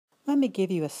Let me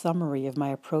give you a summary of my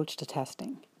approach to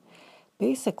testing.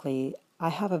 Basically, I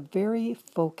have a very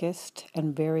focused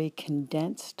and very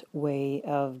condensed way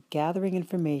of gathering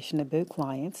information about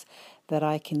clients that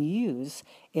I can use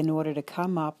in order to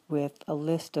come up with a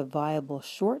list of viable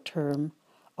short-term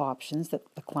options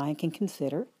that the client can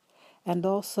consider, and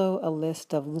also a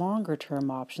list of longer-term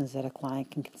options that a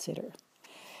client can consider.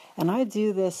 And I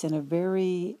do this in a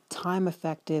very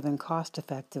time-effective and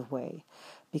cost-effective way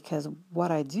because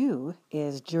what I do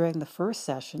is during the first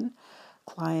session,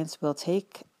 clients will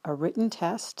take a written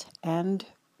test and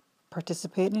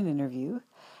participate in an interview,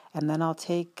 and then I'll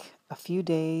take a few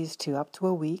days to up to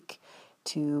a week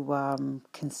to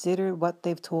consider what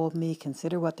they've told me,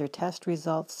 consider what their test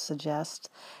results suggest,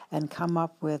 and come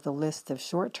up with a list of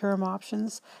short-term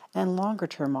options and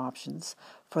longer-term options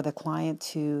for the client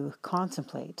to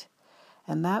contemplate.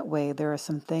 And that way, there are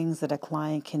some things that a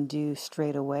client can do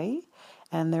straight away,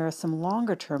 and there are some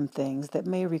longer-term things that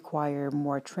may require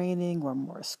more training or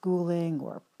more schooling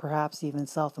or perhaps even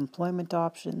self-employment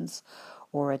options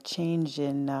or a change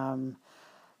in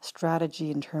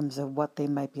strategy in terms of what they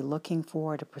might be looking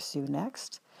for to pursue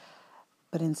next.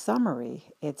 But in summary,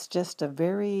 it's just a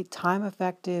very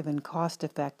time-effective and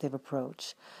cost-effective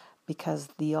approach because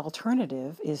the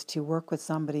alternative is to work with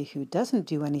somebody who doesn't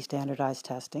do any standardized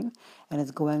testing and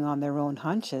is going on their own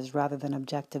hunches rather than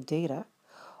objective data,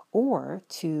 or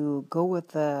to go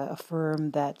with a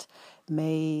firm that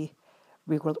may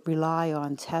rely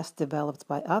on tests developed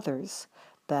by others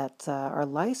that are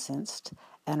licensed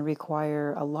and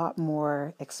require a lot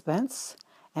more expense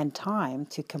and time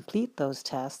to complete those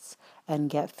tests and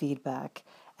get feedback,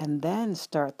 and then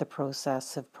start the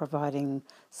process of providing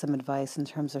some advice in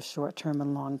terms of short-term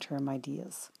and long-term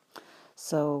ideas.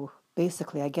 So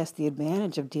basically, I guess the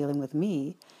advantage of dealing with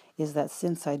me is that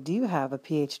since I do have a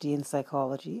PhD in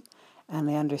psychology and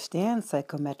I understand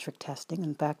psychometric testing,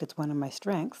 in fact, it's one of my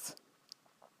strengths,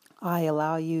 I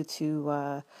allow you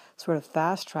to sort of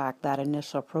fast track that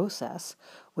initial process,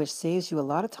 which saves you a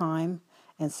lot of time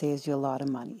and saves you a lot of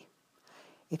money.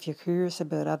 If you're curious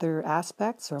about other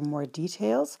aspects or more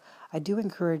details, I do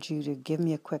encourage you to give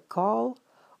me a quick call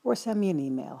or send me an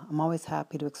email. I'm always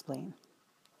happy to explain.